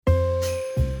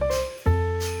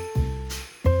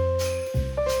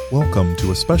Welcome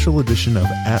to a special edition of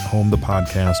At Home the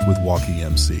Podcast with Walkie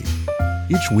MC.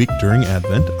 Each week during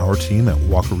Advent, our team at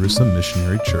Wakarusa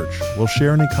Missionary Church will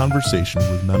share in a conversation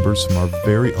with members from our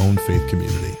very own faith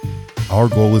community. Our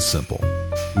goal is simple.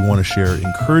 We want to share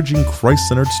encouraging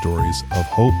Christ-centered stories of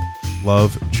hope,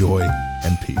 love, joy,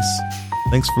 and peace.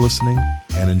 Thanks for listening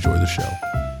and enjoy the show.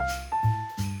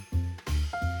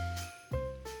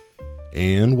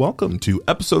 And welcome to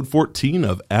episode 14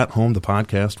 of At Home, the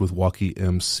podcast with Walkie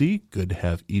MC. Good to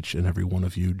have each and every one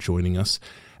of you joining us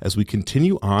as we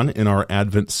continue on in our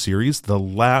Advent series, the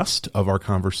last of our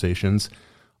conversations,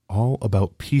 all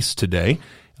about peace today.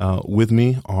 With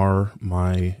me are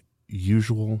my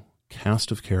usual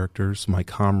cast of characters, my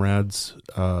comrades,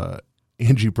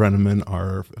 Angie Brenneman,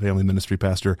 our family ministry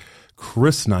pastor,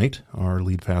 Chris Knight, our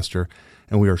lead pastor,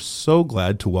 and we are so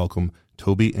glad to welcome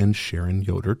Toby and Sharon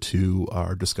Yoder to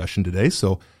our discussion today.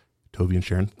 So, Toby and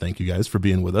Sharon, thank you guys for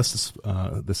being with us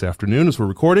this afternoon as we're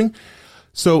recording.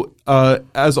 So,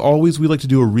 as always, we like to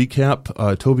do a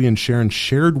recap. Toby and Sharon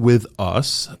shared with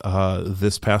us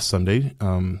this past Sunday,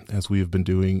 as we have been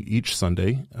doing each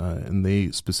Sunday, and they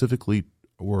specifically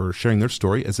were sharing their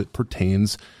story as it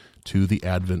pertains to the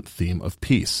Advent theme of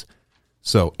peace.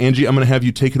 So, Angie, I'm going to have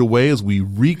you take it away as we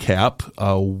recap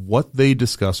what they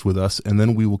discussed with us, and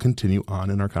then we will continue on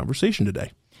in our conversation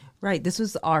today. Right. This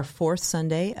was our fourth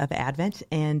Sunday of Advent,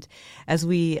 and as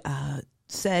we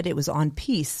said, it was on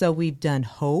peace. So we've done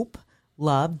hope,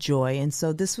 love, joy, and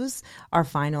so this was our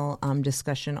final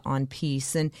discussion on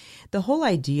peace. And the whole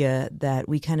idea that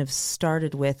we kind of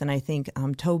started with, and I think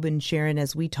Toby and Sharon,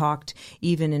 as we talked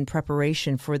even in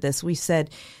preparation for this, we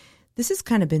said, this has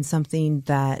kind of been something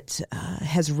that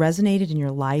has resonated in your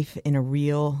life in a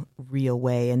real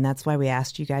way. And that's why we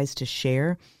asked you guys to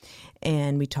share.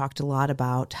 And we talked a lot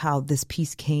about how this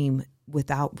peace came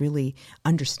without really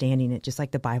understanding it, just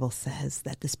like the Bible says,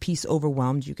 that this peace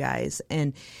overwhelmed you guys.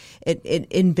 And it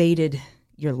invaded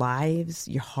your lives,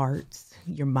 your hearts,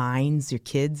 your minds, your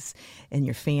kids, and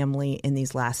your family in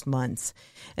these last months.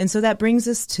 And so that brings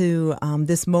us to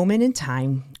this moment in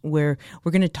time where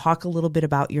we're going to talk a little bit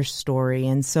about your story.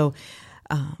 And so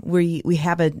we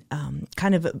have a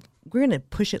we're going to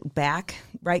push it back,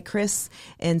 right, Chris?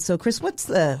 And so, Chris, what's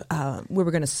the where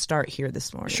we're going to start here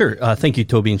this morning? Sure. Thank you,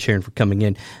 Toby and Sharon, for coming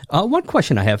in. One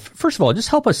question I have, first of all, just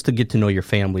help us to get to know your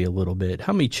family a little bit.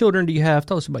 How many children do you have?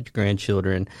 Tell us about your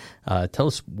grandchildren. Tell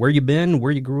us where you've been,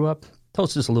 where you grew up. Tell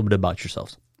us just a little bit about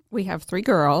yourselves. We have three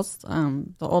girls. The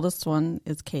oldest one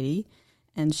is Katie,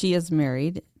 and she is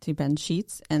married to Ben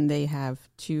Sheets, and they have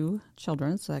two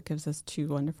children, so that gives us two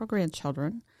wonderful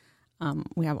grandchildren.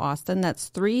 We have Austin, that's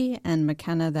 3, and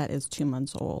McKenna, that is 2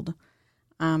 months old.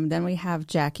 Then we have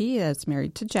Jackie, that's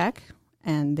married to Jack,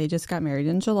 and they just got married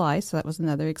in July, so that was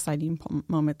another exciting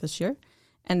moment this year.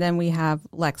 And then we have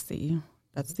Lexi,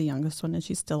 that's the youngest one, and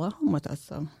she's still at home with us.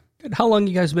 So, good. How long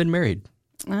you guys been married?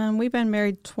 We've been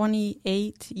married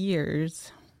 28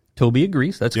 years. Toby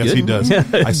agrees. That's yes, good. Yes, he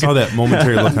does. I saw that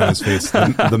momentary look on his face,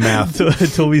 the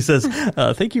math. Toby says,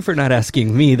 thank you for not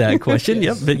asking me that question.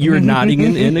 Yep, but you were nodding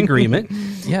in agreement.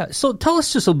 Yeah, so tell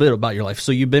us just a bit about your life.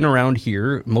 So you've been around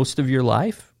here most of your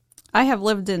life? I have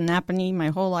lived in Napanee my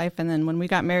whole life, and then when we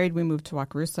got married, we moved to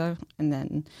Wakarusa, and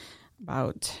then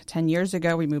about 10 years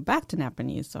ago, we moved back to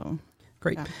Napanee, so...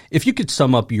 Great. Yeah. If you could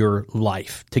sum up your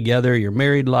life together, your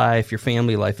married life, your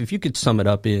family life, if you could sum it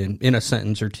up in a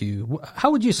sentence or two,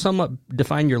 how would you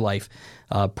define your life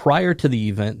prior to the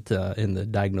event and the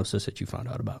diagnosis that you found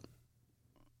out about?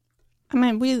 I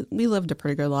mean, we lived a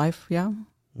pretty good life, yeah.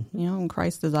 Mm-hmm. You know, and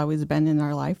Christ has always been in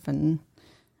our life, and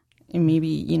maybe,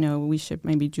 you know, we should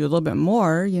maybe do a little bit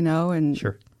more, you know, and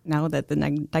sure. Now that the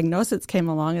diagnosis came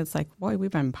along, it's like, boy, we've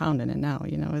been pounding it now,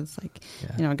 you know, it's like,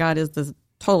 you know, God is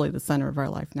totally the center of our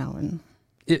life now. And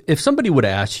if somebody would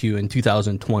ask you in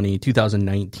 2020,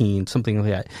 2019, something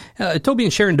like that, Toby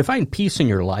and Sharon, define peace in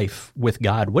your life with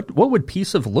God. What would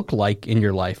peace have looked like in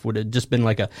your life? Would it just been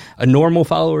like a normal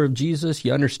follower of Jesus?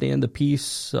 You understand the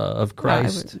peace of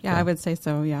Christ? I would say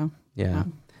so, yeah. Yeah.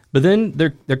 But then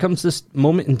there comes this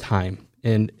moment in time,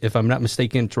 and if I'm not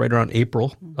mistaken, it's right around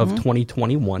April of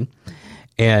 2021.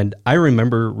 And I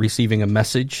remember receiving a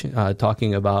message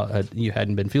talking about you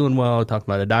hadn't been feeling well, talking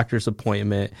about a doctor's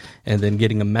appointment, and then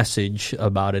getting a message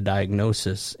about a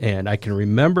diagnosis. And I can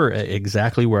remember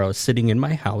exactly where I was sitting in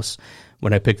my house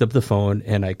when I picked up the phone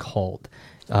and I called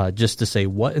just to say,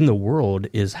 what in the world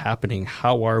is happening?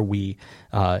 How are we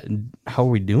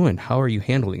doing? How are you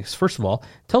handling this? First of all,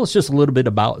 tell us just a little bit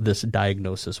about this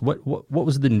diagnosis. What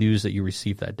was the news that you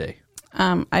received that day?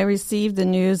 I received the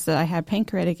news that I had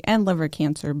pancreatic and liver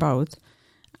cancer, both.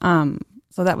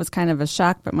 So that was kind of a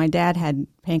shock, but my dad had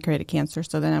pancreatic cancer.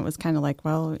 So then it was kind of like,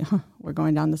 well, we're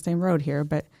going down the same road here.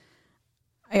 But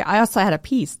I also had a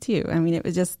peace too. I mean, it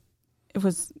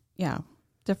was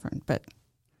different, but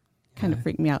kind of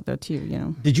freaked me out though too, you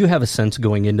know. Did you have a sense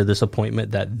going into this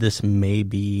appointment that this may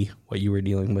be what you were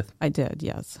dealing with? I did,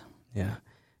 yes. Yeah.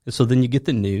 So then you get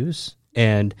the news,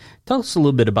 and tell us a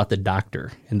little bit about the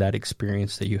doctor and that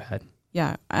experience that you had.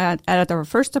 Yeah. At our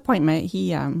first appointment,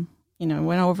 he,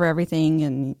 went over everything,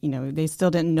 and, they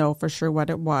still didn't know for sure what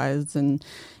it was. And,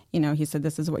 he said,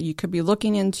 this is what you could be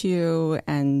looking into.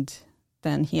 And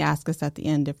then he asked us at the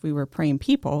end if we were praying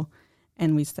people.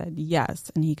 And we said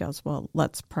yes. And he goes, well,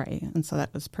 let's pray. And so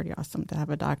that was pretty awesome to have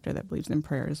a doctor that believes in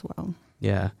prayer as well.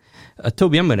 Yeah.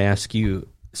 Toby, I'm going to ask you,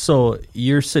 so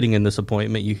you're sitting in this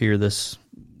appointment, you hear this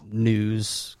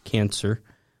news, cancer.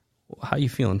 How are you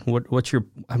feeling?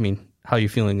 How are you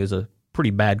feeling is a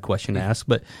pretty bad question to ask,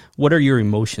 but what are your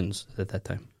emotions at that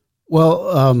time?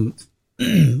 Well,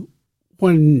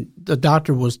 when the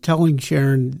doctor was telling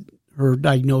Sharon her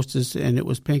diagnosis and it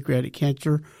was pancreatic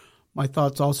cancer, my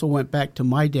thoughts also went back to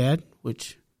my dad,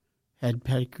 which had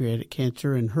pancreatic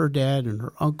cancer, and her dad and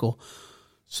her uncle.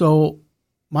 So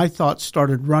my thoughts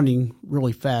started running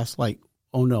really fast, like,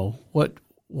 oh no, what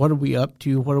are we up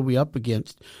to? What are we up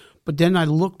against? But then I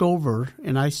looked over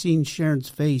and I seen Sharon's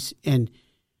face, and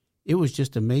it was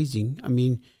just amazing. I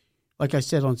mean, like I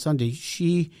said on Sunday,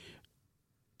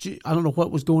 I don't know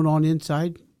what was going on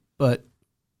inside, but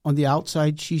on the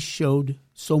outside, she showed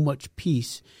so much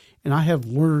peace. And I have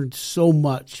learned so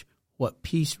much what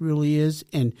peace really is.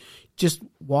 And just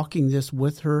walking this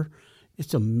with her,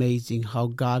 it's amazing how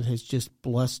God has just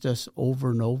blessed us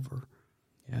over and over.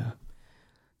 Yeah.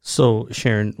 So,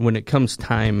 Sharon, when it comes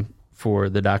time for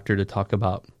the doctor to talk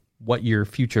about what your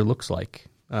future looks like,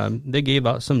 they gave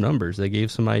out some numbers. They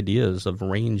gave some ideas of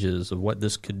ranges of what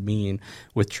this could mean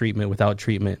with treatment, without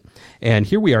treatment. And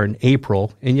here we are in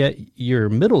April, and yet your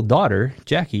middle daughter,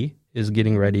 Jackie, is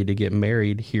getting ready to get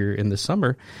married here in the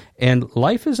summer, and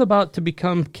life is about to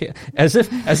become as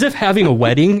if having a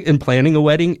wedding and planning a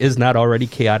wedding is not already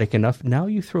chaotic enough. Now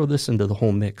you throw this into the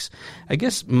whole mix. I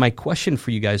guess my question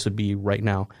for you guys would be right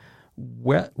now,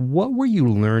 what were you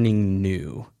learning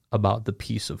new about the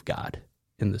peace of God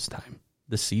in this time,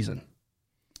 this season?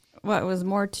 Well, it was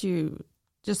more to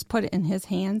just put it in his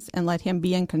hands and let him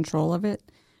be in control of it,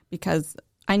 because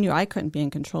I knew I couldn't be in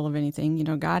control of anything.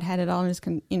 God had it all in his,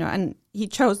 and he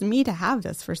chose me to have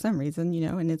this for some reason,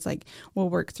 and it's like, we'll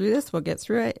work through this, we'll get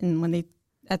through it. And when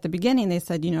at the beginning, they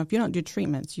said, if you don't do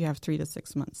treatments, you have 3 to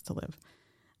 6 months to live.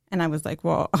 And I was like,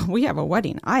 well, we have a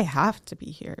wedding. I have to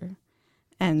be here.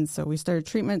 And so we started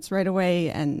treatments right away.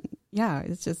 And yeah,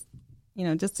 it's just,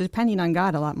 just depending on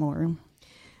God a lot more.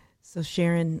 So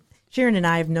Sharon and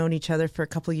I have known each other for a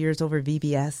couple of years over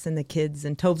VBS and the kids,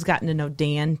 and Tobe's gotten to know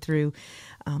Dan through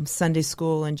Sunday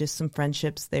school and just some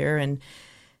friendships there.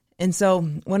 And so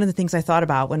one of the things I thought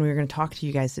about when we were going to talk to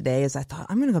you guys today is I thought,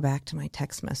 I'm going to go back to my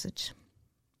text message.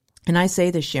 And I say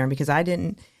this, Sharon, because I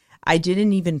didn't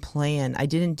even plan. I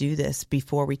didn't do this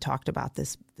before we talked about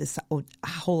this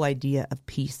whole idea of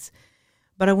peace.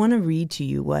 But I want to read to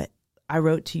you what I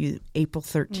wrote to you April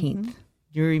 13th. Mm-hmm.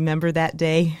 You remember that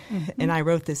day? Mm-hmm. And I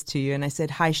wrote this to you, and I said,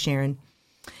 "Hi, Sharon.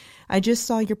 I just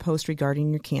saw your post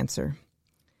regarding your cancer.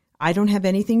 I don't have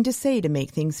anything to say to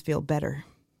make things feel better,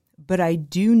 but I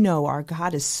do know our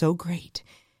God is so great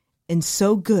and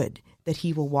so good that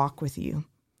he will walk with you.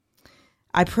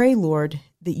 I pray, Lord,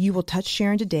 that you will touch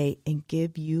Sharon today and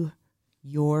give you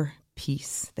your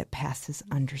peace that passes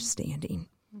understanding."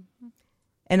 Mm-hmm.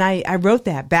 And I wrote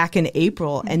that back in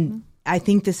April, mm-hmm. and I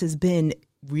think this has been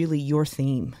really your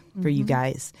theme for mm-hmm. you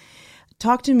guys.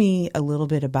 Talk to me a little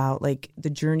bit about the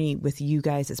journey with you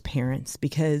guys as parents,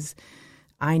 because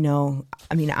I'm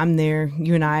there,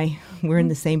 you and I, we're in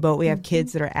the same boat. We have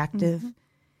kids that are active. Mm-hmm.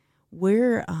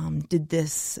 Where did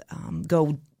this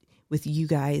go with you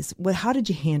guys? How did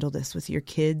you handle this with your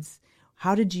kids?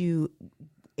 How were you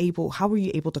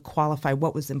able to qualify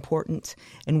what was important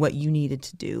and what you needed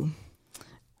to do?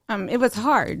 It was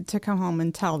hard to come home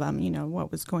and tell them, what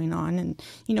was going on. And,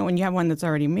 when you have one that's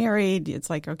already married, it's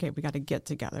like, okay, we got to get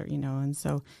together, And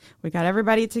so we got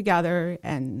everybody together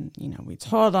and, we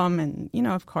told them and,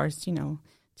 of course,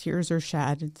 tears are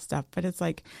shed and stuff. But it's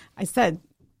like, I said,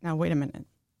 now, wait a minute,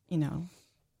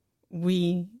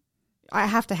 I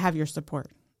have to have your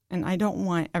support. And I don't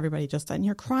want everybody just sitting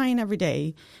here crying every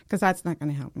day, because that's not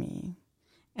going to help me.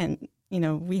 And,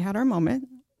 we had our moment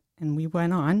and we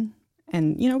went on.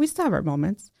 And, we still have our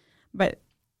moments, but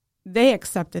they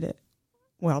accepted it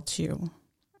well, too.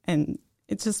 And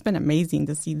it's just been amazing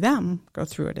to see them go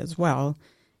through it as well.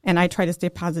 And I try to stay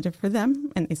positive for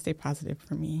them, and they stay positive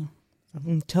for me.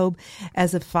 Tobe,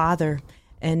 as a father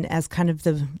and as kind of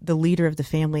the leader of the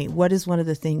family, what is one of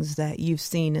the things that you've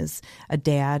seen as a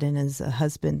dad and as a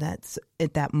husband that's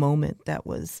at that moment that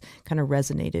was kind of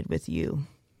resonated with you?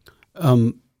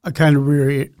 I kind of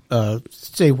really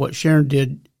say what Sharon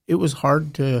did. It was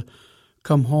hard to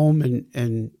come home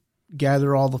and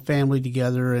gather all the family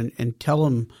together and tell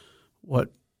them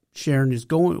what Sharon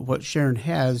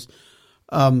has.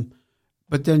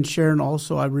 But then Sharon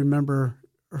also, I remember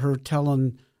her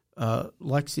telling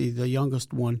Lexi, the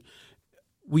youngest one,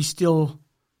 we still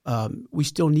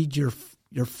need your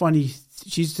funny.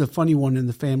 She's the funny one in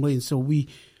the family, and so we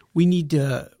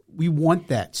want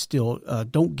that still.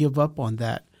 Don't give up on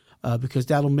that because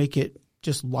that'll make it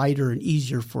just lighter and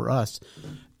easier for us.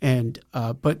 And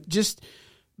but just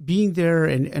being there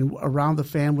and around the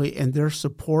family and their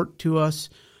support to us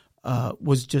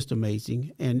was just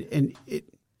amazing. And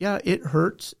it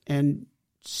hurts and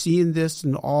seeing this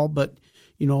and all, but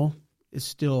it's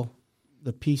still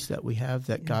the peace that we have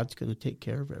that God's going to take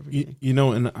care of everything.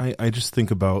 And I just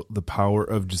think about the power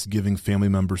of just giving family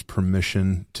members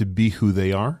permission to be who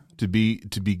they are, to be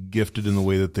gifted in the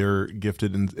way that they're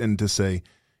gifted, and to say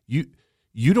you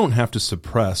don't have to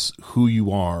suppress who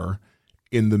you are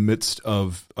in the midst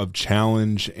of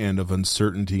challenge and of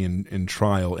uncertainty and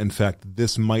trial. In fact,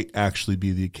 this might actually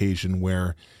be the occasion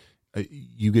where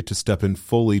you get to step in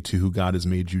fully to who God has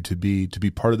made you to be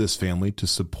part of this family, to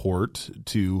support,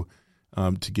 to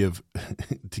give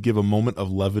a moment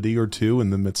of levity or two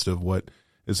in the midst of what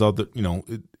is out there.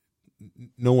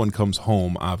 No one comes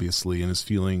home obviously and is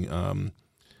feeling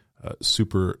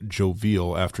super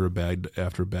jovial after a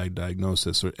bad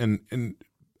diagnosis, and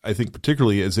I think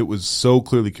particularly as it was so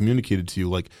clearly communicated to you,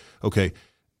 like, okay,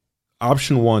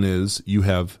 option one is you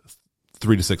have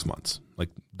 3 to 6 months. Like,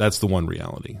 that's the one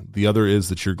reality. The other is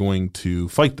that you're going to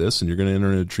fight this and you're going to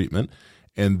enter into treatment.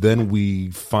 And then we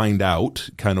find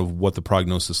out kind of what the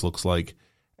prognosis looks like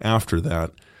after that.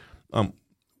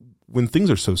 When things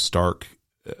are so stark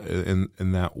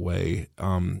in that way,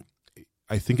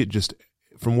 I think it just,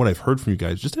 from what I've heard from you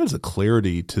guys, just adds a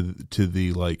clarity to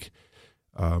the like,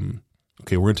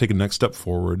 okay, we're going to take a next step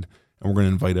forward, and we're going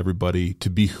to invite everybody to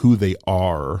be who they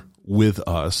are with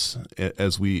us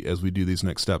as we do these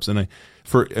next steps. And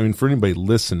for anybody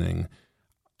listening,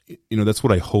 that's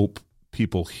what I hope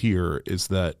people hear, is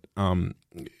that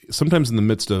sometimes in the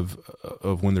midst of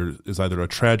when there is either a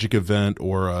tragic event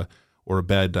or a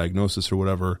bad diagnosis or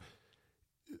whatever,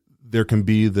 there can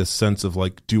be this sense of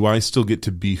like, do I still get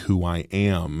to be who I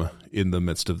am in the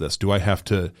midst of this? Do I have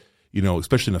to,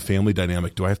 especially in a family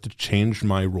dynamic, do I have to change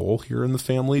my role here in the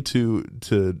family to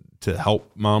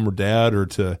help mom or dad, or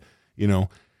to,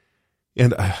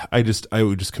 and I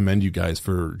would just commend you guys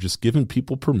for just giving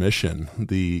people permission,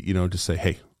 to say,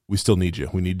 hey, we still need you.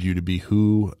 We need you to be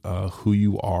who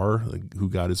you are, like who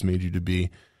God has made you to be,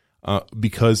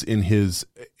 because in his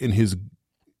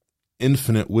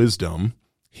infinite wisdom,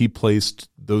 he placed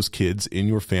those kids in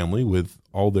your family with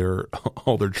all their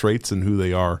traits and who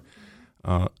they are,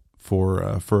 for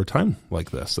a time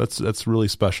like this. That's really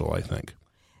special, I think.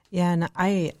 Yeah, and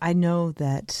I know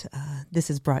that this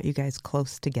has brought you guys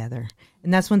close together,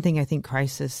 and that's one thing I think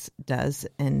Crisis does,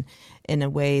 and in a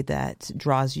way that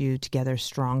draws you together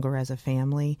stronger as a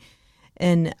family.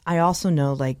 And I also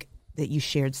know that you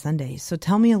shared Sundays. So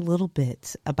tell me a little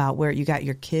bit about where you got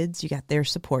your kids, you got their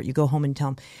support. You go home and tell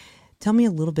them. Tell me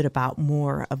a little bit about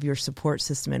more of your support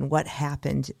system and what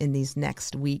happened in these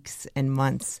next weeks and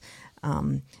months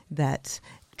that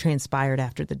transpired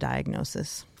after the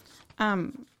diagnosis.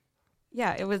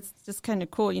 Yeah, it was just kind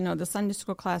of cool. The Sunday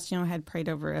school class, had prayed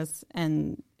over us,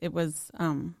 and it was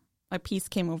a peace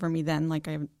came over me then, like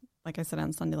I said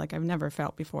on Sunday, like I've never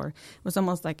felt before. It was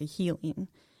almost like a healing.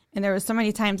 And there were so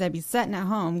many times I'd be sitting at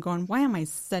home going, why am I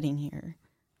sitting here?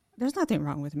 There's nothing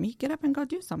wrong with me. Get up and go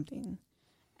do something.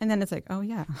 And then it's like, oh,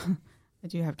 yeah, I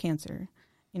do have cancer.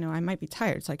 I might be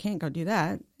tired, so I can't go do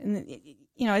that. And,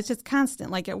 it's just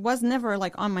constant. Like, it was never,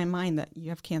 on my mind that you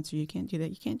have cancer, you can't do that,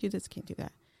 you can't do this, can't do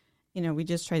that. We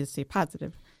just try to stay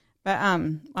positive. But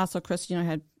also, Chris,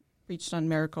 had preached on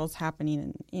miracles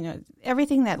happening. And,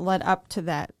 everything that led up to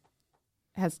that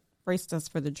has braced us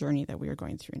for the journey that we are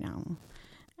going through now.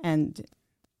 And,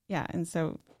 yeah, and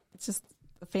so it's just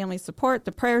the family support,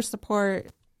 the prayer support,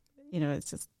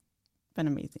 it's just been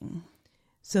amazing.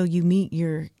 So you meet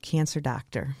your cancer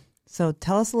doctor. So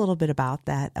tell us a little bit about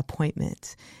that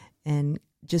appointment and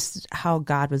just how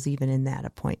God was even in that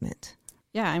appointment.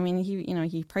 Yeah,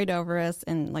 he prayed over us,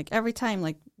 and every time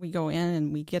we go in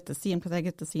and we get to see him, because I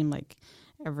get to see him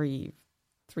every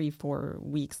 3-4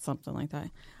 weeks, something like that.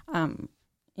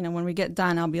 you know, when we get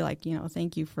done, I'll be like, you know,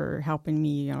 thank you for helping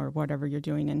me or whatever you're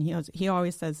doing. And he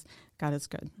always says, God is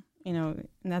good, you know,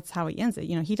 and that's how he ends it.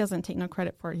 You know, he doesn't take no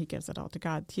credit for it. He gives it all to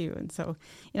God too. And so,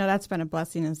 you know, that's been a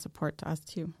blessing and support to us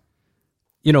too.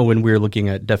 You know, when we were looking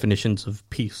at definitions of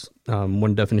peace,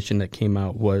 one definition that came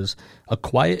out was a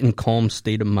quiet and calm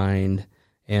state of mind.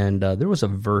 And there was a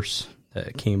verse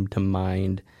that came to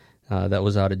mind that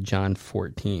was out of John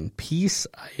 14. Peace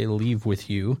I leave with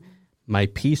you, my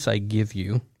peace I give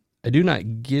you. I do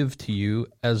not give to you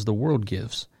as the world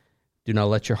gives. Do not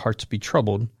let your hearts be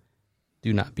troubled.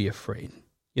 Do not be afraid.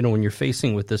 You know, when you're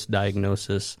facing with this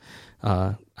diagnosis,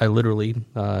 I literally,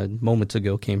 moments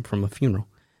ago, came from a funeral.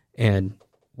 And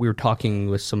we were talking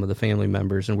with some of the family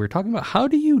members, and we were talking about how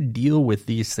do you deal with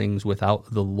these things without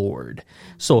the Lord?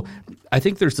 So I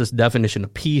think there's this definition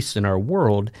of peace in our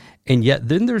world, and yet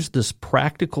then there's this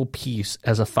practical peace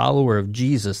as a follower of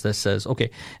Jesus that says, okay,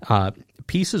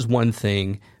 peace is one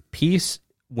thing. Peace,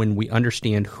 when we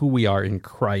understand who we are in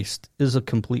Christ, is a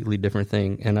completely different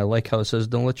thing. And I like how it says,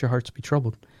 don't let your hearts be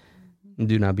troubled. And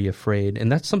do not be afraid.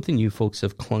 And that's something you folks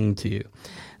have clung to.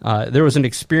 There was an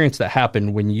experience that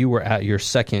happened when you were at your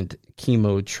second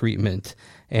chemo treatment.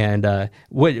 And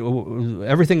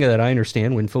everything that I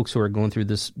understand when folks who are going through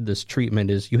this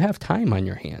treatment is you have time on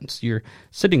your hands. You're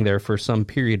sitting there for some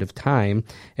period of time.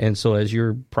 And so as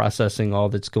you're processing all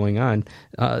that's going on,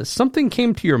 something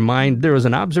came to your mind. There was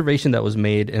an observation that was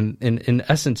made. And in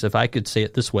essence, if I could say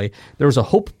it this way, there was a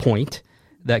hope point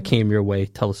that came your way.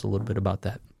 Tell us a little bit about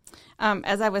that.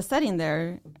 As I was sitting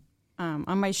there,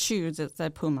 on my shoes, it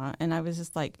said Puma. And I was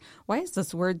just like, why is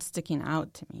this word sticking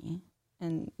out to me?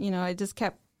 And, you know, I just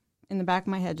kept in the back of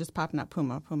my head just popping up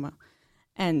Puma, Puma.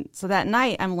 And so that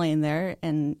night I'm laying there,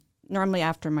 and normally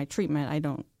after my treatment, I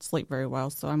don't sleep very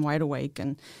well. So I'm wide awake.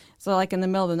 And so like in the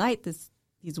middle of the night,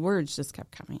 these words just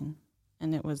kept coming.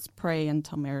 And it was pray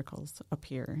until miracles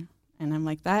appear. And I'm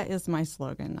like, that is my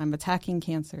slogan. I'm attacking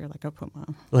cancer like a puma.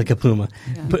 Like a puma.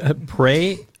 Yeah.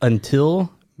 Pray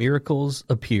until miracles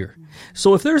appear.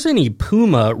 So if there's any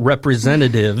Puma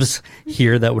representatives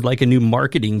here that would like a new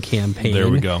marketing campaign, there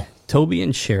we go. Toby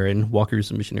and Sharon,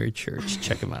 Walker's Missionary Church.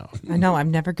 Check them out. I know. I'm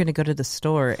never going to go to the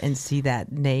store and see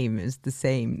that name is the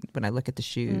same when I look at the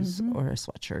shoes or a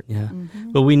sweatshirt. Yeah.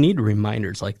 But we need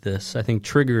reminders like this. I think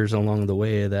triggers along the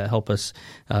way that help us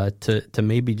to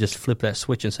maybe just flip that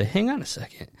switch and say, hang on a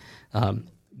second.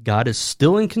 God is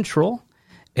still in control,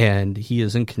 and he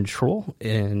is in control,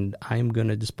 and I'm going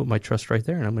to just put my trust right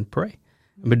there, and I'm going to pray.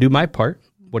 I'm going to do my part,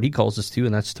 what he calls us to,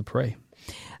 and that's to pray.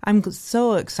 I'm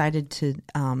so excited to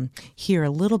hear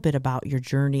a little bit about your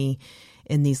journey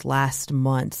in these last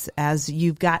months as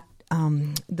you've got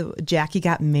Jackie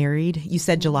got married. You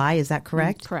said July, is that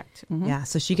correct? Correct. Yeah,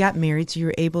 so she got married, so you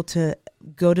were able to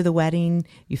go to the wedding.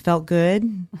 You felt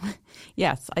good?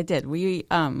 Yes, I did.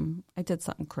 I did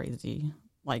something crazy,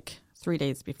 like 3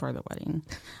 days before the wedding.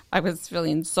 I was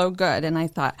feeling so good, and I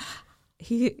thought,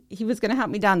 he was going to help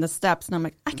me down the steps, and I'm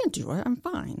like, I can do it. I'm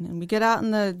fine. And we get out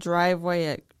in the driveway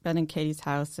at Ben and Katie's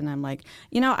house, and I'm like,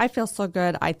 you know, I feel so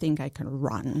good. I think I can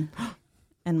run.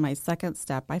 And my second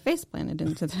step, I face planted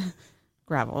into the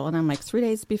gravel, and I'm like, 3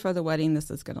 days before the wedding,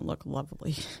 this is going to look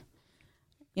lovely.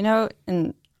 You know,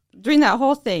 and during that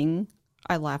whole thing,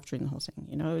 I laughed during the whole thing.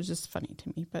 You know, it was just funny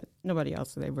to me, but nobody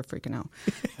else, they were freaking out.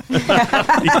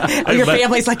 Your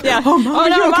family's like, yeah. Oh, Mom, are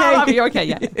you okay? Mom, you okay?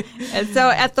 Yeah. And so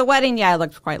at the wedding, yeah, I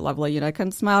looked quite lovely. You know, I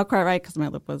couldn't smile quite right because my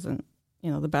lip wasn't,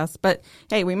 you know, the best. But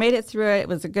hey, we made it through it. It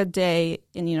was a good day.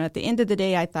 And, you know, at the end of the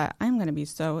day, I thought, I'm going to be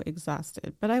so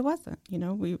exhausted. But I wasn't. You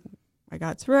know, I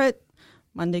got through it.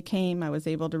 Monday came. I was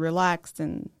able to relax.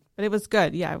 But it was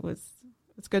good. Yeah,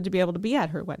 it's good to be able to be at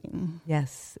her wedding.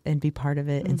 Yes, and be part of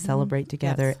it and celebrate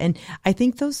together. Yes. And I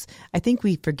think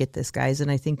we forget this, guys, and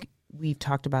I think we've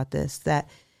talked about this, that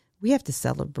we have to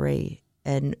celebrate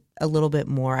and a little bit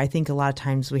more. I think a lot of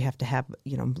times we have to have,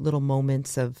 you know, little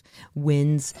moments of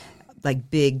wins, like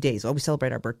big days. Well, we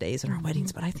celebrate our birthdays and our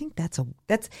weddings, but I think that's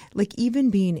like even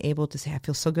being able to say, I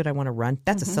feel so good, I want to run.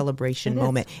 That's a celebration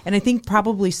moment. And I think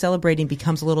probably celebrating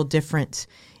becomes a little different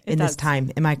in this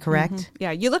time. Am I correct?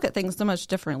 Yeah, you look at things so much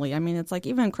differently. I mean, it's like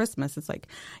even Christmas, it's like,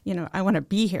 you know, I want to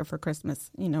be here for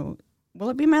Christmas. You know, will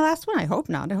it be my last one? I hope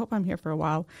not. I hope I'm here for a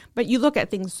while. But you look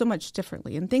at things so much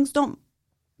differently, and things don't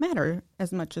matter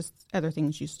as much as other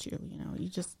things used to. You know, you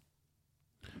just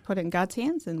put it in God's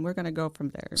hands, and we're going to go from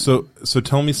there. So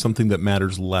tell me something that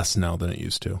matters less now than it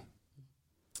used to.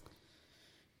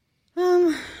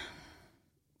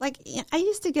 Like I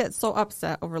used to get so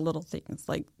upset over little things,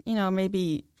 like, you know,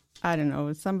 maybe, I don't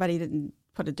know, somebody didn't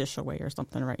put a dish away or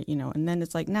something, right? And then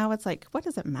it's like, now it's like, what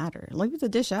does it matter? Leave the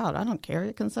dish out. I don't care.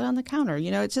 It can sit on the counter.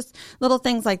 It's just little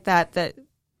things like that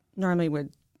normally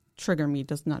would trigger me,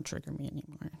 does not trigger me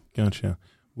anymore. Gotcha.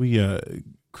 We,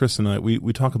 Chris and I,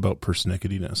 we talk about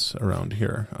persnicketyness around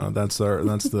here. That's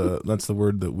the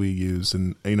word that we use.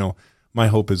 And, my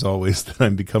hope is always that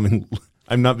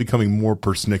I'm not becoming more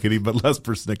persnickety, but less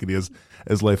persnickety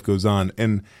as life goes on.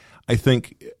 And I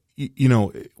think,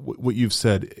 what you've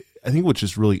said, I think what's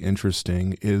just really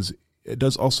interesting is it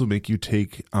does also make you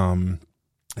take an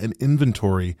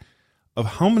inventory of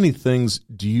how many things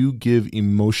do you give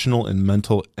emotional and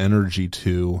mental energy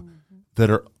to that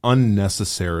are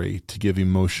unnecessary to give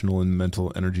emotional and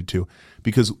mental energy to.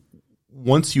 Because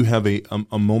once you have a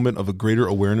moment of a greater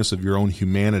awareness of your own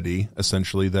humanity,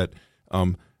 essentially that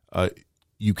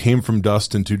you came from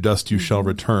dust and to dust you shall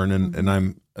return,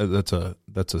 and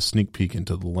that's a sneak peek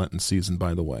into the Lenten season,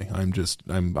 by the way.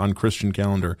 I'm on Christian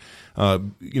calendar.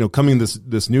 Coming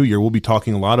this new year, we'll be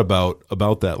talking a lot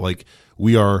about that. Like,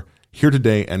 we are here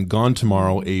today and gone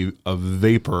tomorrow, a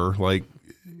vapor. Like,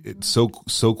 it's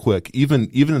so quick.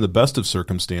 Even in the best of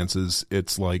circumstances,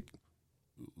 it's like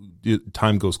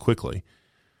time goes quickly.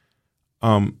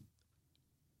 And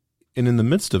in the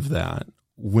midst of that,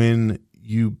 when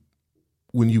you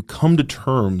come to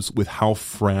terms with how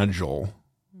fragile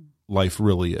life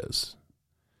really is,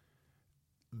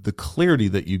 the clarity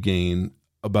that you gain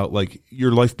about, like,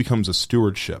 your life becomes a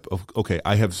stewardship of, okay,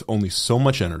 I have only so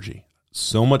much energy,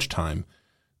 so much time,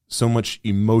 so much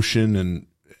emotion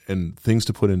and things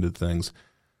to put into things.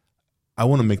 I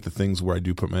want to make the things where I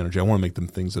do put my energy, I want to make them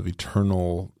things of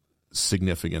eternal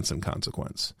significance and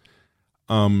consequence.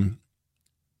 And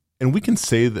we can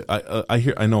say that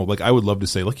I know, like, I would love to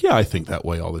say, like, yeah, I think that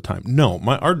way all the time. No,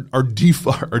 our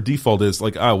default is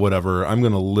like, whatever, I'm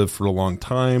going to live for a long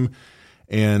time.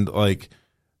 And, like,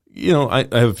 I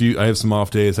have some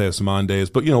off days, I have some on days,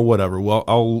 but whatever.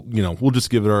 Well, we'll just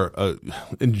give it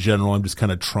in general, I'm just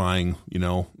kind of trying,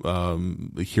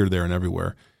 here, there, and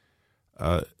everywhere.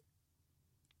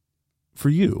 For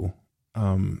you,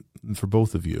 and for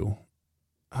both of you,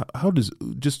 how does,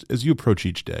 just as you approach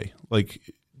each day, like,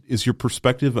 is your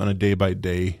perspective on a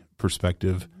day-by-day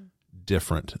perspective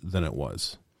different than it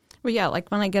was? Well, yeah, like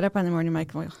when I get up in the morning, I'm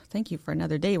like, well, thank you for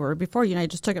another day. Where before, I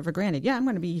just took it for granted. Yeah, I'm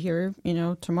going to be here,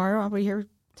 tomorrow. I'll be here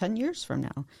 10 years from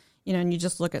now, and you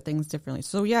just look at things differently.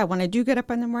 So, yeah, when I do get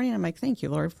up in the morning, I'm like, thank you,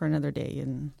 Lord, for another day.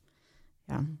 And,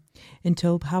 yeah. And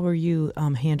Tobe, how are you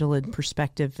handling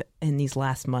perspective in these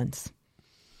last months?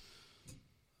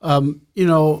 When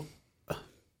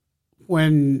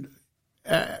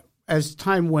as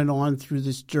time went on through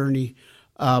this journey,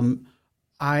 I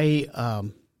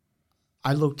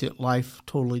looked at life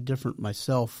totally different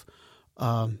myself,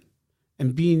 and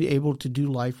being able to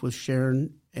do life with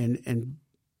Sharon and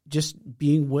just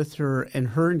being with her and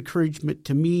her encouragement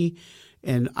to me,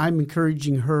 and I'm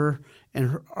encouraging her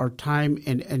and our time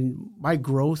and my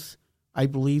growth, I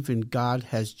believe in God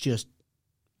has just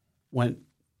went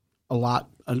a lot.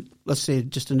 Let's say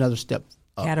just another step.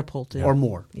 Catapulted. Or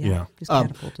more. Yeah. Just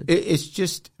catapulted. It's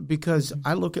just because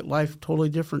I look at life totally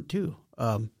different too.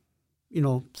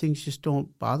 Things just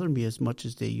don't bother me as much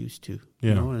as they used to.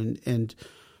 Yeah. And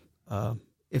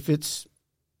if it's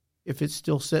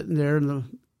still sitting there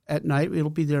at night,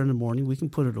 it'll be there in the morning. We can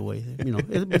put it away.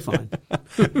 It'll be fine.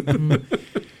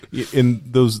 In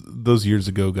those years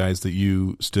ago, guys, that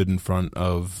you stood in front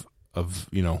of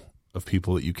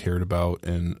people that you cared about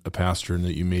and a pastor, and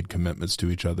that you made commitments to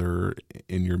each other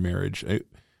in your marriage.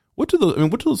 What do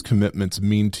those commitments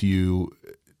mean to you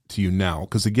now?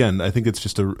 Because again, I think it's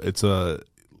just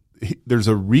there's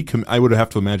I would have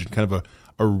to imagine kind of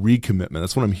a recommitment.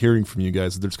 That's what I'm hearing from you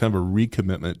guys. There's kind of a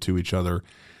recommitment to each other.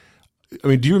 I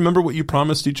mean, do you remember what you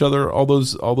promised each other all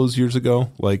those years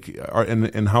ago? Like,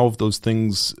 and how have those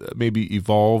things maybe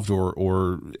evolved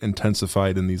or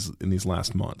intensified in these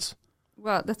last months?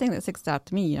 Well, the thing that sticks out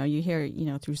to me, you hear,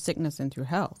 through sickness and through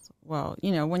health. Well,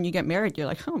 when you get married, you're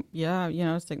like, oh,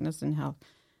 yeah, sickness and health.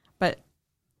 But,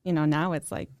 now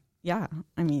it's like, yeah,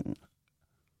 I mean,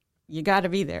 you got to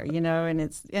be there,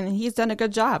 and he's done a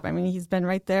good job. I mean, he's been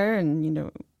right there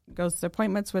and, goes to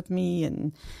appointments with me.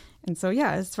 And so,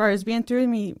 yeah, as far as being through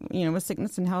me, with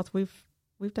sickness and health, we've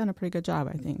done a pretty good job,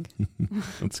 I think.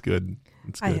 That's good.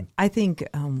 That's good. I think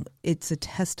it's a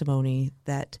testimony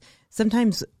that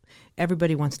sometimes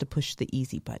everybody wants to push the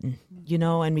easy button,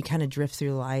 and we kind of drift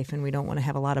through life and we don't want to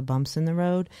have a lot of bumps in the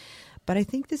road. But I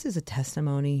think this is a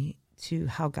testimony to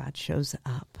how God shows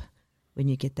up when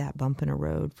you get that bump in a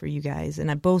road for you guys.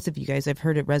 And both of you guys, I've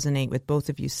heard it resonate with both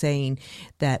of you saying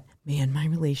that, man, my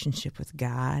relationship with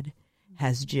God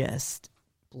has just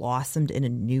blossomed in a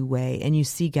new way, and you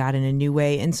see God in a new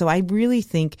way. And so I really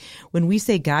think when we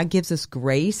say God gives us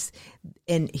grace,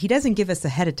 and he doesn't give us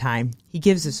ahead of time, he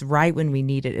gives us right when we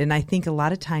need it. And I think a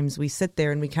lot of times we sit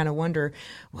there and we kind of wonder,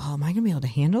 well, am I going to be able to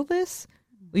handle this?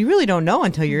 We really don't know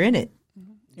until you're in it.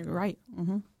 You're right.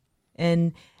 Mm-hmm.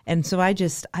 And so I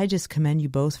just commend you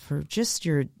both for just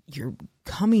your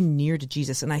coming near to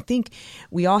Jesus. And I think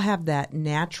we all have that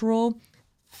natural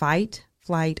fight,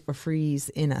 flight, or freeze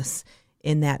in us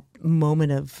in that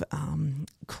moment of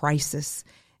crisis.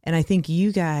 And I think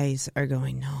you guys are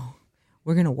going, no,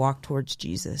 we're going to walk towards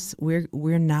Jesus.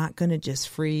 We're not going to just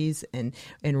freeze and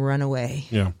run away.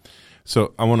 Yeah.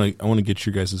 So I want to get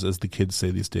your guys, as the kids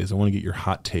say these days, I want to get your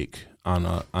hot take on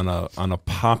a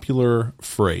popular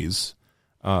phrase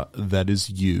that is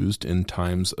used in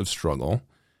times of struggle.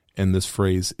 And this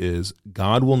phrase is,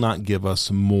 God will not give us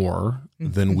more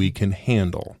than we can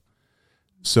handle.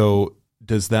 So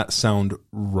does that sound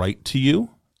right to you?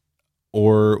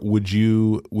 Or would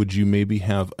you maybe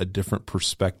have a different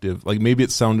perspective? Like maybe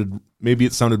it sounded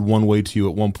one way to you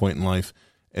at one point in life,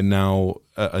 and now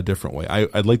a different way.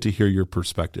 I'd like to hear your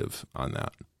perspective on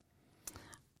that.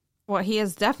 Well, he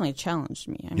has definitely challenged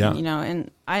me. I mean,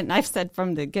 and I've said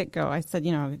from the get-go, I said,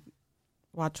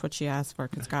 watch what you ask for,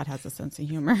 because God has a sense of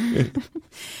humor.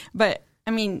 But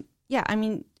I mean,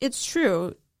 it's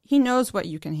true. He knows what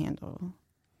you can handle.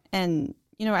 And,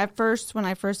 at first, when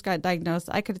I first got diagnosed,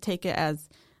 I could take it as,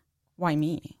 why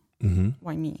me? Mm-hmm.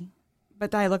 Why me?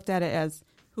 But I looked at it as,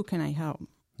 who can I help?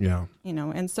 Yeah.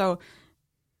 And so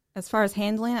as far as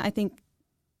handling it, I think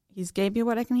he's gave you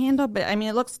what I can handle. But, I mean,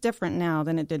 it looks different now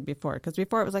than it did before. Because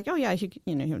before it was like, oh, yeah,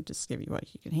 he'll just give you what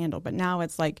he can handle. But now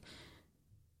it's like,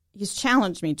 he's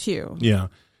challenged me too. Yeah.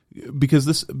 Because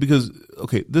this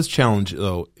challenge,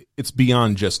 though, it's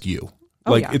beyond just you.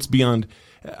 It's beyond,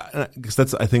 because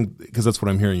that's what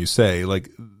I'm hearing you say. Like,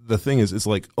 the thing is, it's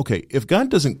like, okay, if God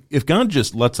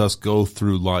just lets us go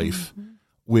through life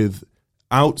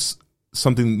without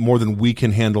something more than we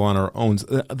can handle on our own,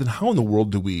 then how in the world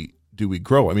do we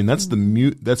grow? I mean, that's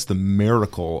the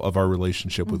miracle of our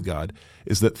relationship with God,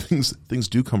 is that things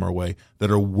do come our way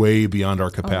that are way beyond our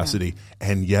capacity,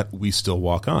 and yet we still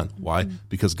walk on. Why?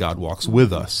 Because God walks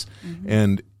with us.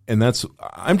 And that's,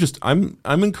 I'm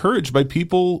encouraged by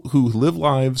people who live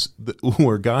lives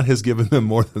where God has given them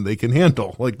more than they can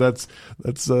handle. Like that's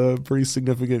a pretty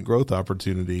significant growth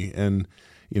opportunity. And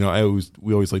we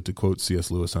always like to quote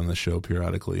C.S. Lewis on the show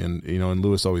periodically, and and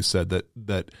Lewis always said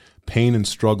that pain and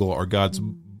struggle are God's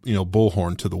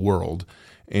bullhorn to the world,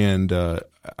 and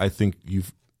I think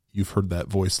you've heard that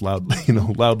voice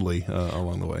loudly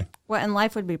along the way. Well, and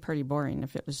life would be pretty boring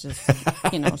if it was just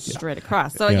straight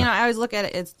across. So I always look at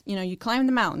it as you climb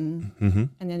the mountain,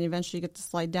 and then eventually you get to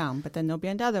slide down, but then there'll be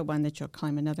another one that you'll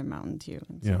climb another mountain too.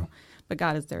 And so, but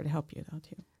God is there to help you though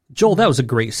too. Joel, that was a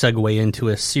great segue into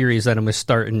a series that I'm going to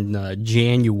start in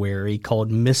January called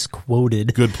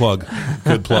Misquoted. Good plug.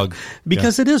 Good plug.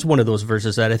 Because it is one of those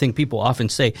verses that I think people often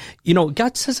say,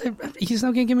 God says he's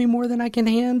not going to give me more than I can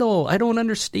handle. I don't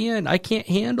understand. I can't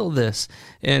handle this.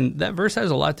 And that verse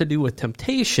has a lot to do with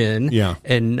temptation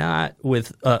and not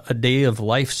with a day of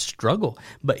life struggle.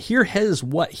 But here is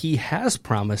what he has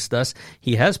promised us.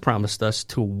 He has promised us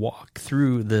to walk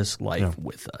through this life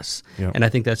with us. Yeah. And I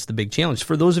think that's the big challenge.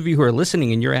 For those of you who are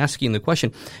listening and you're asking the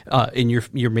question, and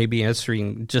you're maybe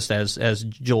answering just as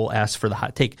Joel asked for the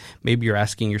hot take, maybe you're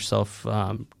asking yourself,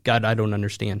 God, I don't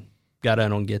understand. God, I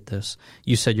don't get this.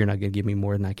 You said you're not going to give me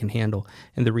more than I can handle.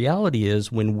 And the reality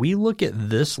is, when we look at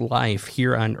this life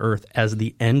here on earth as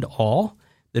the end all,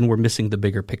 then we're missing the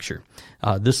bigger picture.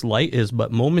 This light is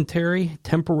but momentary,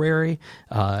 temporary,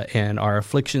 and our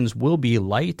afflictions will be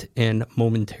light and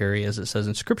momentary, as it says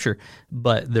in Scripture.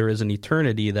 But there is an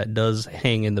eternity that does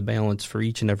hang in the balance for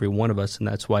each and every one of us, and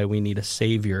that's why we need a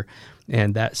Savior.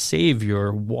 And that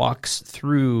Savior walks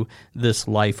through this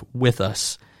life with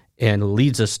us and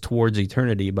leads us towards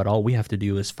eternity. But all we have to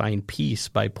do is find peace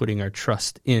by putting our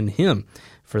trust in Him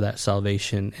for that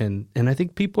salvation. And I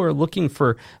think people are looking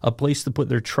for a place to put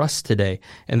their trust today.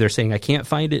 And they're saying, I can't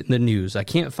find it in the news. I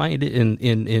can't find it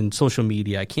in social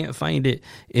media. I can't find it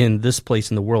in this place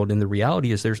in the world. And the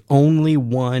reality is there's only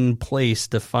one place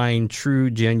to find true,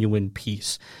 genuine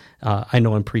peace. I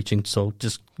know I'm preaching, so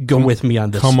just go with me on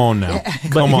this. Come on now.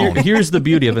 But here's the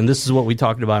beauty of it, and this is what we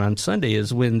talked about on Sunday,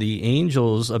 is when the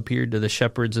angels appeared to the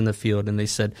shepherds in the field, and they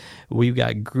said, we've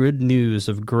got good news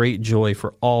of great joy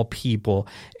for all people.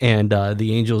 And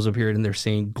the angels appeared, and they're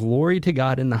saying, glory to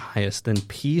God in the highest, and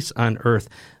peace on earth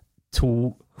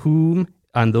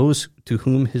on those to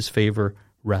whom His favor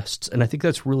rests. And I think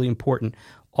that's really important.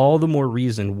 All the more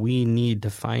reason we need to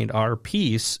find our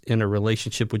peace in a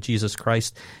relationship with Jesus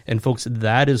Christ. And folks,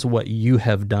 that is what you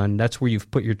have done. That's where you've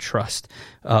put your trust.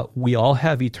 We all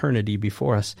have eternity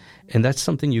before us, and that's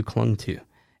something you clung to.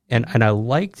 And I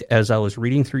liked, as I was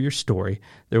reading through your story,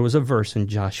 there was a verse in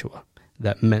Joshua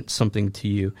that meant something to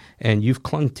you, and you've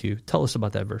clung to. Tell us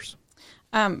about that verse.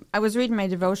 I was reading my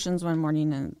devotions one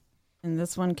morning, and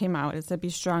this one came out. It said, "Be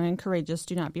strong and courageous.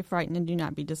 Do not be frightened and do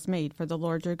not be dismayed, for the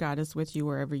Lord your God is with you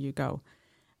wherever you go."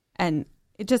 And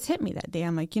it just hit me that day.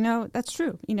 I'm like, that's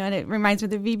true. And it reminds me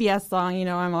of the VBS song,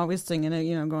 I'm always singing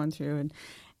it, going through.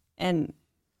 And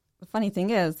the funny thing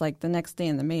is, like the next day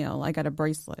in the mail, I got a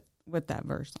bracelet with that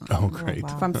verse on it. Oh, great.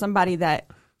 wow. From somebody that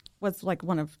was like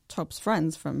one of Tope's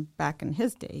friends from back in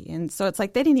his day. And so it's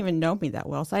like they didn't even know me that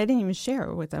well. So I didn't even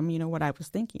share with them, what I was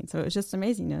thinking. So it was just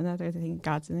amazing, that I think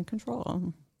God's in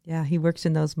control. Yeah, he works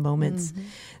in those moments. Mm-hmm.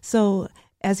 So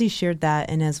as he shared that,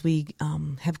 and as we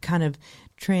have kind of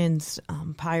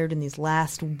transpired in these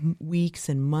last weeks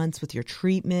and months with your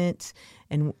treatment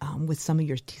and with some of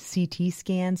your CT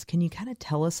scans, can you kind of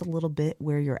tell us a little bit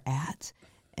where you're at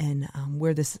and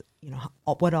where this,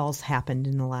 what all's happened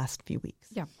in the last few weeks?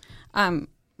 Yeah.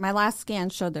 My last scan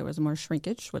showed there was more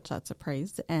shrinkage, which that's a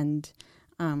praise. And,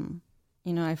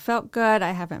 I felt good.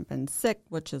 I haven't been sick,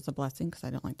 which is a blessing because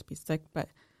I don't like to be sick. But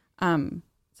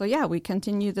so, yeah, we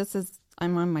continue.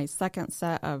 I'm on my second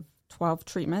set of 12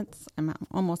 treatments. I'm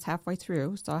almost halfway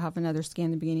through. So I'll have another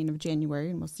scan the beginning of January,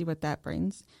 and we'll see what that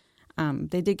brings.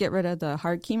 They did get rid of the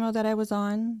hard chemo that I was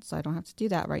on, so I don't have to do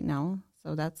that right now.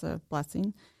 So that's a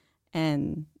blessing.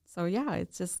 And so, yeah,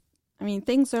 it's just,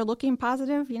 things are looking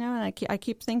positive, and I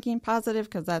keep thinking positive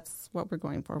because that's what we're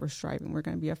going for. We're striving. We're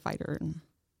going to be a fighter.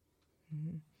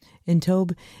 And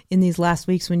Tobe, in these last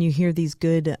weeks, when you hear these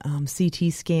good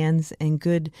CT scans and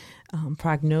good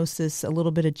prognosis, a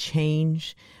little bit of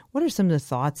change, what are some of the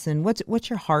thoughts and what's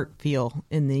your heart feel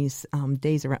in these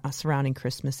days surrounding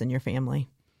Christmas and your family?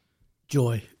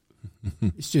 Joy.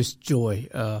 It's just joy.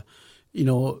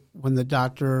 When the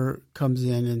doctor comes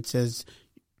in and says,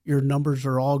 your numbers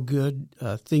are all good,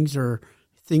 things are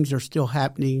still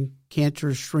happening, cancer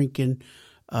is shrinking,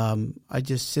 I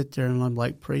just sit there and I'm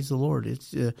like, praise the Lord.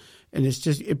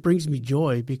 It brings me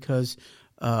joy because,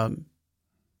 for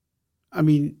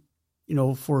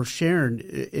Sharon,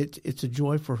 it's a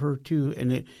joy for her too.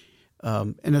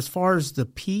 And as far as the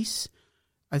peace,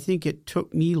 I think it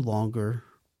took me longer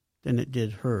than it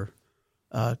did her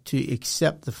to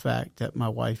accept the fact that my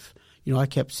wife,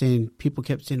 people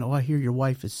kept saying, "Oh, I hear your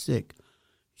wife is sick."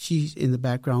 She's in the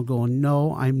background going,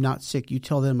 "No, I'm not sick. You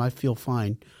tell them I feel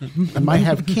fine. I might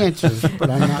have cancer, but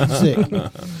I'm not sick."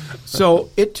 So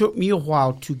it took me a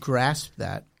while to grasp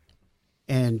that.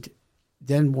 And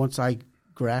then once I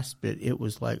grasped it, it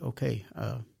was like, okay,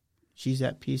 she's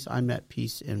at peace, I'm at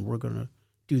peace, and we're going to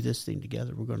do this thing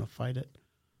together. We're going to fight it.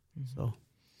 So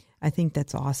I think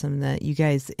that's awesome that you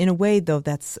guys, in a way, though,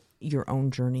 that's your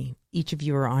own journey. Each of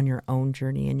you are on your own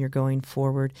journey and you're going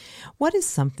forward. What is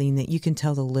something that you can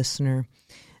tell the listener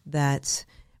that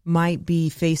might be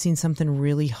facing something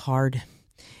really hard?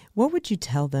 What would you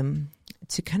tell them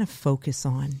to kind of focus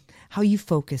on, how you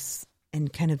focus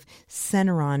and kind of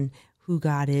center on who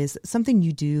God is? Something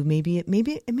you do, maybe it may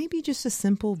be just a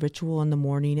simple ritual in the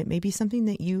morning. It may be something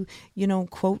that you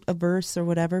quote a verse or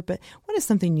whatever, but what is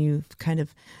something you kind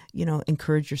of,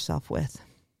 encourage yourself with?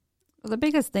 Well, the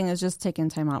biggest thing is just taking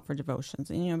time out for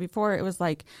devotions. And, before it was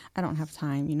like, I don't have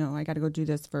time, I got to go do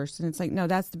this verse. And it's like, no,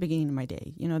 that's the beginning of my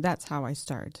day. That's how I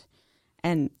start.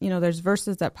 And, there's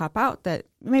verses that pop out that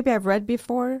maybe I've read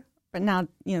before, but now,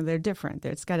 they're different.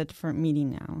 It's got a different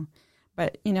meaning now.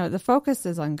 But, the focus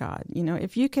is on God.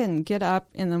 If you can get up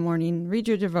in the morning, read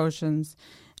your devotions,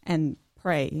 and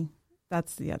pray,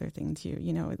 that's the other thing too.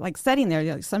 Like sitting there,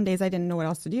 like some days I didn't know what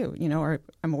else to do, or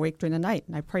I'm awake during the night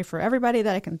and I pray for everybody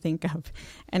that I can think of.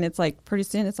 And it's like pretty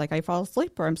soon it's like I fall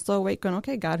asleep or I'm still awake going,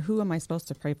 okay, God, who am I supposed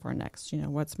to pray for next?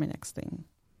 What's my next thing?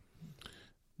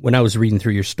 When I was reading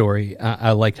through your story,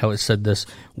 I liked how it said this: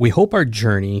 we hope our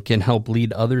journey can help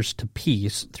lead others to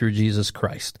peace through Jesus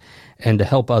Christ and to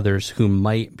help others who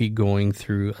might be going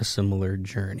through a similar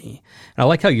journey. And I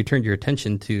like how you turned your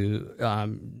attention to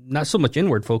not so much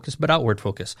inward focus, but outward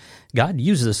focus. God,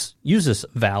 use this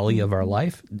valley of our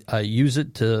life, use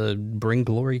it to bring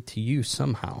glory to you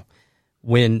somehow.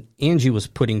 When Angie was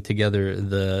putting together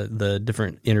the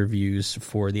different interviews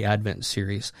for the Advent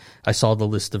series, I saw the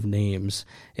list of names,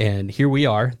 and here we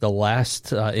are, the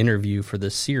last interview for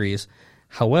this series.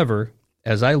 However,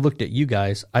 as I looked at you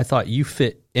guys, I thought you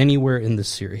fit anywhere in this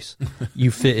series. You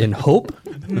fit in hope,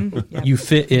 you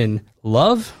fit in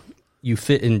love, you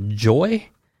fit in joy,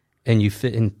 and you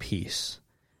fit in peace.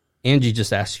 Angie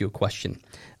just asked you a question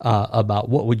about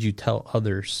what would you tell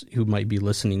others who might be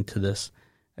listening to this.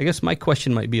 I guess my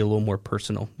question might be a little more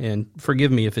personal, and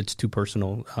forgive me if it's too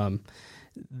personal.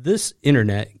 This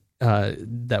internet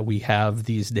that we have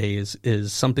these days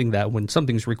is something that when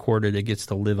something's recorded, it gets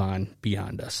to live on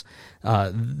beyond us.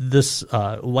 This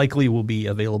likely will be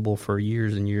available for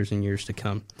years and years and years to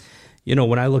come. You know,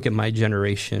 when I look at my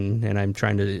generation and I'm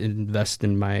trying to invest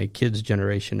in my kids'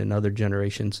 generation and other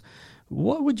generations,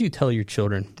 what would you tell your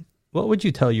children? What would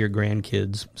you tell your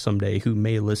grandkids someday who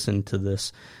may listen to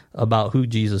this about who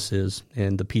Jesus is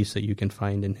and the peace that you can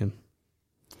find in him?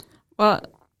 Well,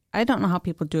 I don't know how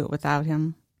people do it without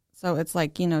him. So it's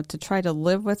like, you know, to try to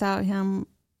live without him,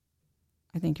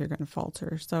 I think you're going to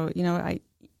falter. So, you know,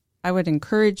 I would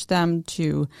encourage them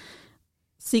to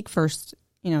seek first,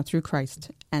 you know, through Christ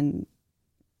and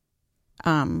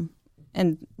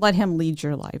let him lead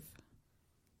your life.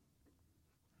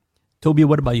 Toby,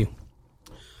 what about you?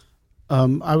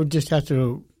 I would just have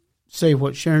to say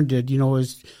what Sharon did, you know,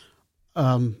 is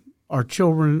our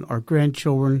children, our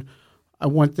grandchildren, I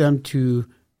want them to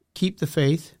keep the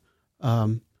faith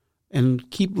and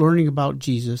keep learning about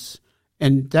Jesus.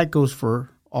 And that goes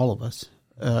for all of us,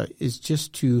 is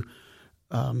just to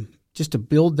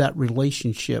build that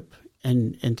relationship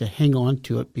and to hang on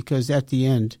to it, because at the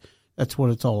end, that's what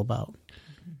it's all about.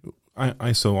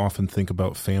 I so often think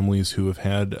about families who have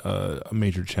had a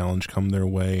major challenge come their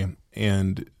way,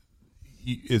 and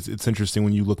it's interesting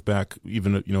when you look back,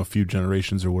 even a few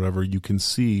generations or whatever, you can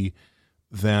see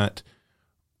that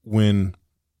when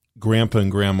grandpa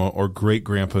and grandma or great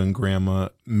grandpa and grandma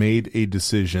made a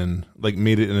decision, like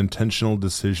made it an intentional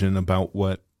decision about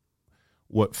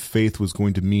what faith was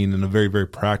going to mean in a very, very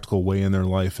practical way in their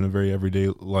life, in a very everyday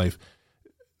life.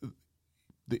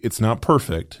 It's not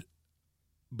perfect,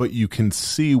 but you can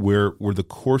see where the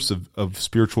course of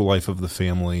spiritual life of the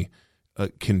family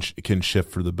can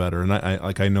shift for the better. And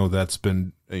I know that's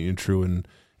been true in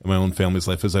my own family's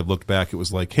life. As I've looked back, it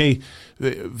was like, hey,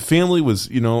 family was,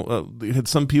 they had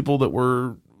some people that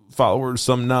were followers,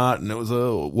 some not, and it was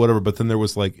whatever. But then it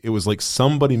was like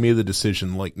somebody made the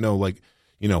decision, like, no, like,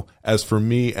 as for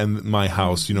me and my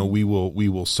house, we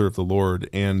will serve the Lord.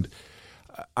 And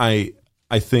I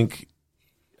think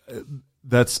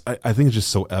I think it's just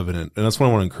so evident, and that's what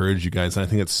I want to encourage you guys. And I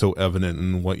think it's so evident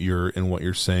in what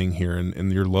you're saying here,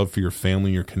 and your love for your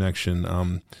family, your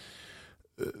connection.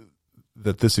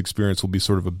 That this experience will be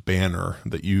sort of a banner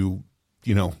that you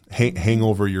hang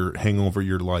over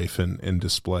your life and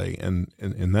display, and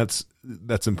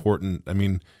that's important. I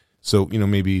mean, so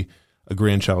maybe a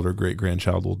grandchild or great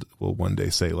grandchild will one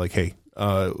day say, like, hey,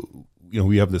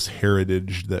 we have this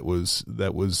heritage that was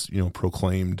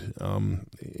proclaimed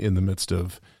in the midst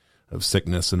of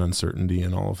sickness and uncertainty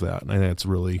and all of that. And I think it's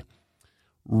really,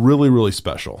 really, really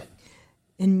special.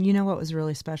 And you know what was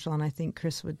really special, and I think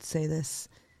Chris would say this,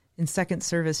 in second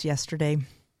service yesterday,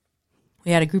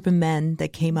 we had a group of men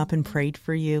that came up and prayed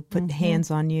for you, put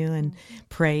hands on you and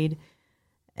prayed.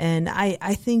 And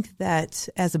I think that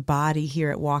as a body here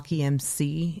at Walk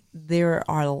EMC, there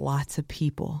are lots of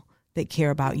people that care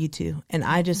about you too. And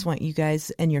I just want you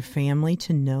guys and your family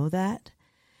to know that.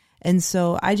 And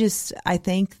so I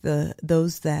thank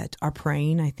those that are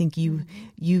praying. I think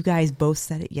you guys both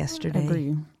said it yesterday.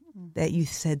 Agree. That you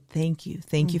said thank you.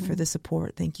 Thank you for the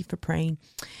support. Thank you for praying.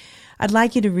 I'd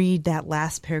like you to read that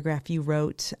last paragraph you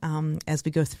wrote as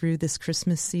we go through this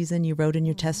Christmas season. You wrote in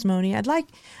your testimony. I'd like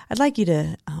you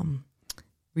to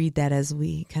read that as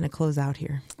we kind of close out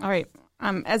here. All right.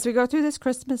 As we go through this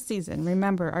Christmas season,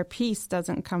 remember our peace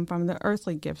doesn't come from the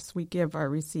earthly gifts we give or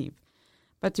receive,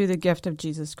 but through the gift of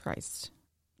Jesus Christ.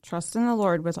 Trust in the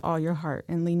Lord with all your heart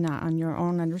and lean not on your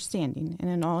own understanding, and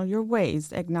in all your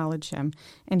ways acknowledge him,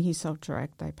 and he shall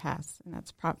direct thy paths. And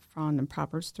that's found in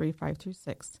Proverbs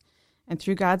 3:5-6. And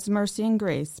through God's mercy and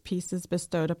grace, peace is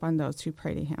bestowed upon those who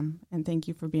pray to him. And thank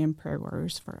you for being prayer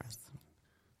warriors for us.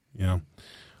 Yeah.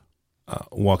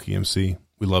 Walk EMC,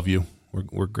 we love you.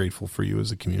 We're grateful for you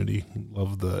as a community.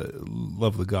 Love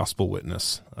the gospel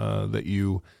witness that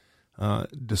you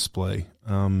display.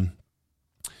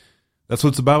 That's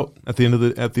what it's about. At the end of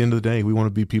the day, we want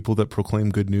to be people that proclaim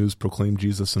good news, proclaim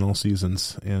Jesus in all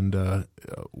seasons, and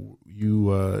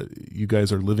you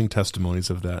guys are living testimonies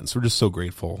of that. And so we're just so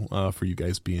grateful for you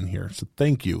guys being here. So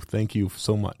thank you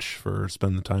so much for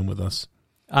spending the time with us.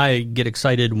 I get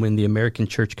excited when the American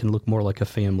church can look more like a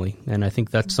family, and I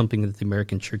think that's something that the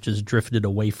American church has drifted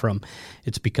away from.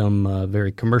 It's become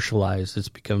very commercialized. It's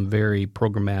become very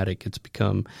programmatic. It's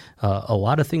become a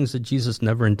lot of things that Jesus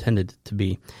never intended it to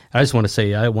be. I just want to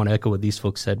say, I want to echo what these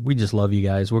folks said. We just love you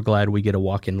guys. We're glad we get to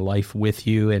walk in life with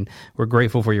you, and we're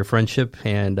grateful for your friendship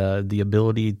and the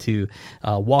ability to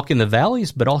walk in the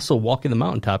valleys, but also walk in the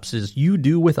mountaintops as you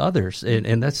do with others.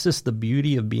 And that's just the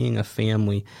beauty of being a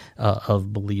family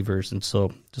of believers. And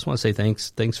so just want to say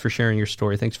thanks. Thanks for sharing your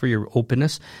story. Thanks for your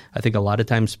openness. I think a lot of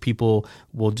times people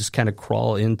will just kind of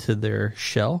crawl into their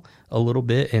shell a little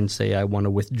bit and say, I want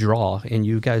to withdraw. And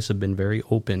you guys have been very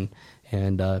open.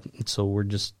 And so we're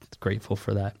just grateful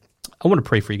for that. I want to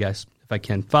pray for you guys, if I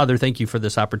can. Father, thank you for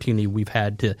this opportunity we've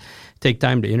had to take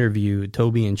time to interview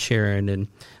Toby and Sharon. And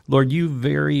Lord, you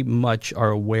very much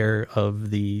are aware of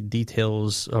the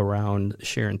details around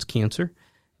Sharon's cancer.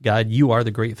 God, you are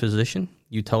the great physician.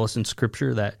 You tell us in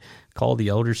Scripture that call the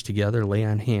elders together, lay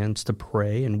on hands to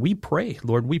pray. And we pray,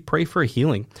 Lord, we pray for a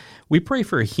healing. We pray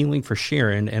for a healing for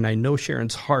Sharon. And I know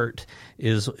Sharon's heart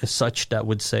is such that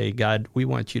would say, God, we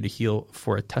want you to heal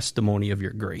for a testimony of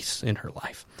your grace in her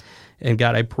life. And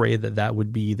God, I pray that that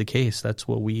would be the case. That's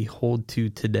what we hold to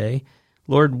today.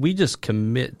 Lord, we just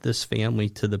commit this family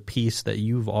to the peace that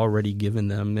you've already given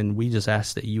them, and we just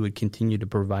ask that you would continue to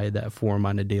provide that for them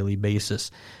on a daily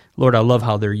basis. Lord, I love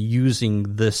how they're using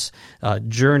this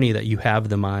journey that you have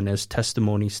them on as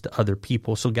testimonies to other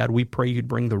people. So, God, we pray you'd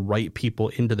bring the right people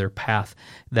into their path,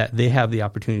 that they have the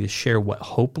opportunity to share what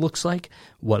hope looks like,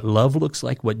 what love looks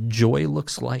like, what joy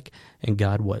looks like, and,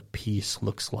 God, what peace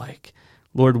looks like.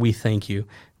 Lord, we thank you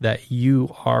that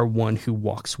you are one who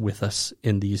walks with us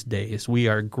in these days. We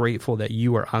are grateful that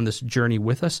you are on this journey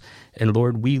with us. And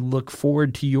Lord, we look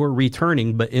forward to your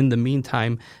returning. But in the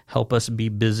meantime, help us be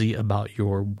busy about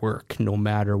your work, no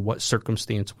matter what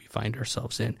circumstance we find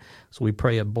ourselves in. So we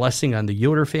pray a blessing on the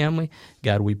Yoder family.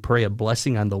 God, we pray a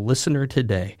blessing on the listener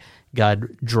today.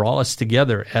 God, draw us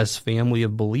together as family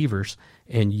of believers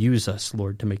and use us,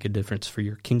 Lord, to make a difference for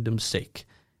your kingdom's sake.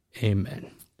 Amen.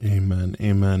 Amen.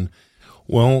 Amen.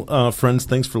 Well, friends,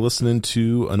 thanks for listening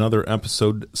to another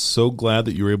episode. So glad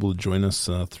that you were able to join us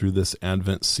through this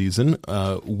Advent season.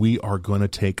 We are going to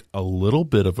take a little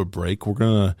bit of a break. We're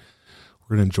going to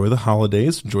enjoy the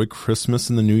holidays, enjoy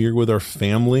Christmas and the New Year with our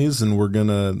families, and we're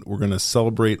gonna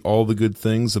celebrate all the good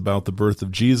things about the birth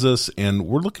of Jesus. And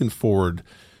we're looking forward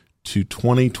to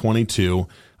 2022.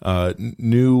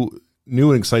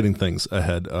 New and exciting things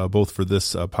ahead, both for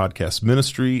this podcast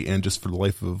ministry and just for the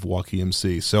life of Walkie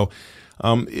MC. So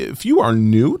if you are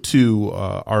new to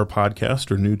our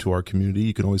podcast or new to our community,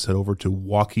 you can always head over to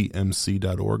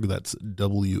walkiemc.org. That's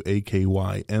WAKYMC.org.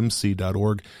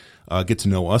 Get to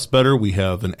know us better. We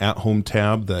have an at-home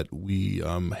tab that we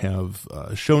have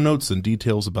show notes and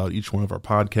details about each one of our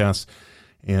podcasts.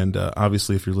 And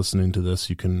obviously, if you're listening to this,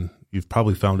 you've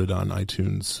probably found it on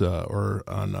iTunes or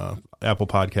on Apple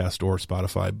Podcast or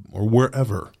Spotify or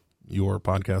wherever your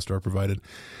podcasts are provided.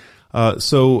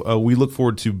 So we look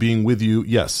forward to being with you.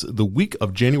 Yes, the week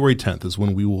of January 10th is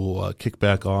when we will kick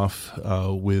back off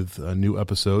with new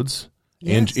episodes.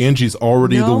 Yes. Angie's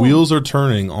already, the wheels are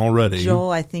turning already.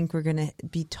 Joel, I think we're going to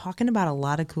be talking about a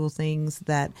lot of cool things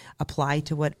that apply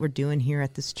to what we're doing here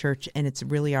at this church, and it's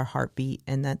really our heartbeat,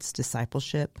 and that's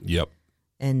discipleship. Yep.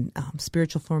 And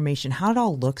spiritual formation, how it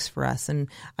all looks for us. And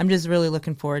I'm just really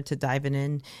looking forward to diving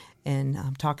in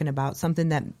and talking about something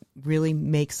that really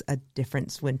makes a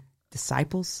difference when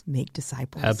disciples make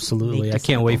disciples. Absolutely. I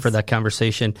can't wait for that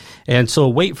conversation. And so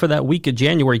wait for that week of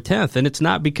January 10th. And it's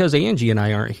not because Angie and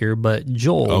I aren't here, but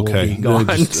Joel will be gone.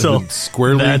 So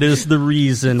squarely, that is the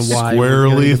reason why.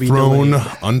 Squarely thrown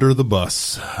under the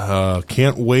bus.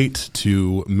 Can't wait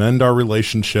to mend our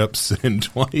relationships in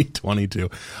 2022.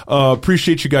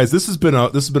 Appreciate you guys. This has been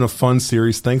a fun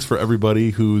series. Thanks for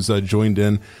everybody who's joined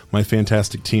in. My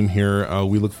fantastic team here.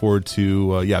 We look forward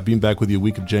to being back with you a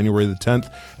week of January the 10th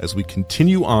as we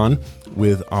continue on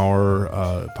with our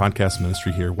podcast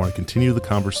ministry here. Want to continue the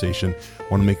conversation,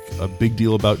 want to make a big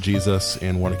deal about Jesus,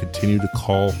 and want to continue to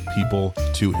call people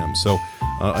to him. So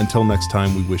until next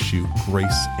time, we wish you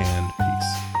grace and